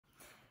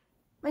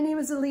My name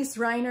is Elise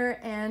Reiner,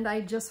 and I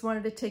just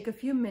wanted to take a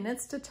few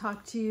minutes to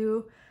talk to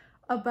you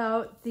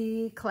about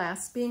the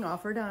class being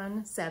offered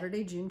on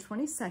Saturday, June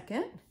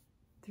 22nd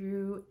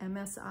through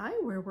MSI,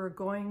 where we're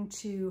going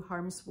to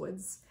Harms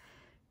Woods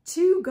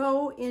to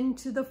go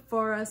into the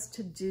forest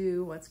to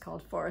do what's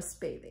called forest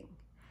bathing.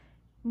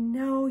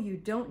 No, you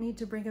don't need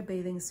to bring a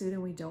bathing suit,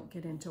 and we don't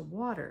get into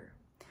water.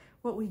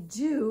 What we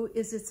do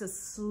is it's a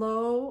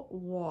slow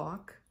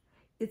walk,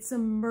 it's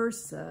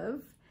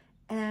immersive,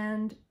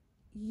 and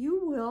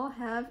you will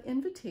have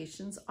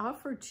invitations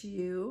offered to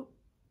you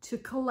to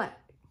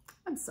connect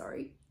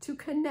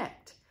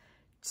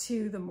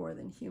to the more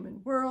than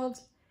human world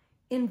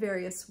in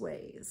various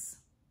ways.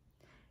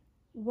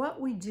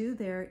 What we do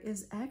there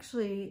is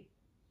actually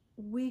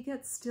we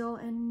get still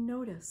and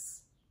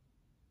notice.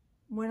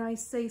 When I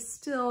say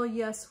still,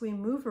 yes, we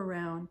move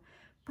around,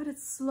 but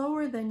it's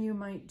slower than you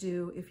might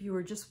do if you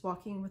were just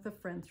walking with a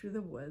friend through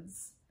the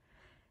woods.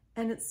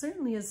 And it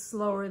certainly is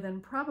slower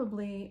than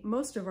probably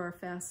most of our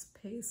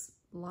fast-paced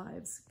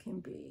lives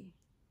can be.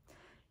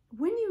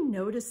 When you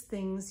notice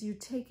things, you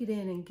take it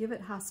in and give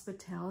it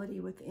hospitality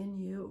within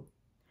you.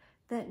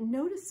 That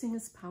noticing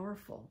is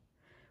powerful.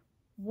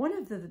 One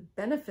of the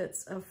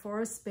benefits of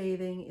forest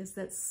bathing is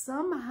that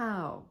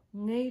somehow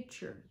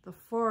nature, the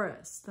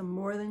forest, the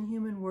more than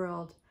human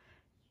world,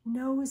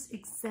 knows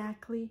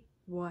exactly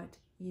what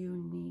you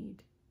need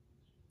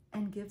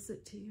and gives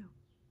it to you.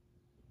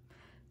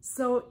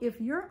 So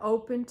if you're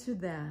open to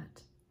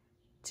that,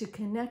 to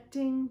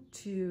connecting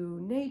to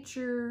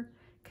nature,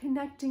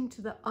 connecting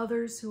to the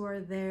others who are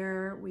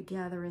there, we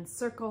gather in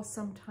circles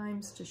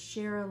sometimes to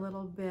share a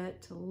little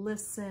bit, to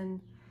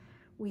listen.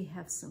 We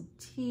have some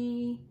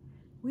tea.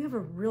 We have a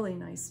really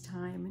nice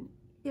time. And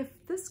if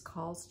this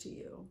calls to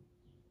you,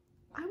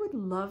 I would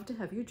love to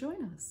have you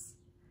join us.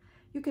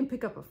 You can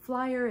pick up a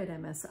flyer at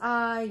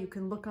MSI. You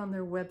can look on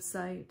their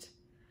website.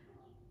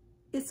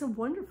 It's a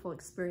wonderful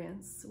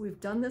experience.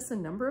 We've done this a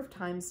number of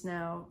times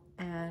now,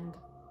 and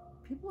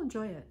people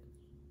enjoy it.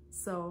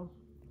 So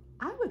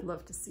I would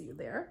love to see you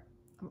there.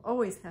 I'm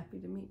always happy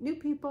to meet new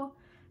people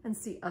and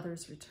see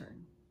others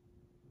return.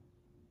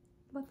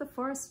 Let the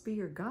forest be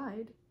your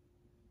guide,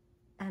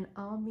 and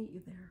I'll meet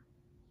you there.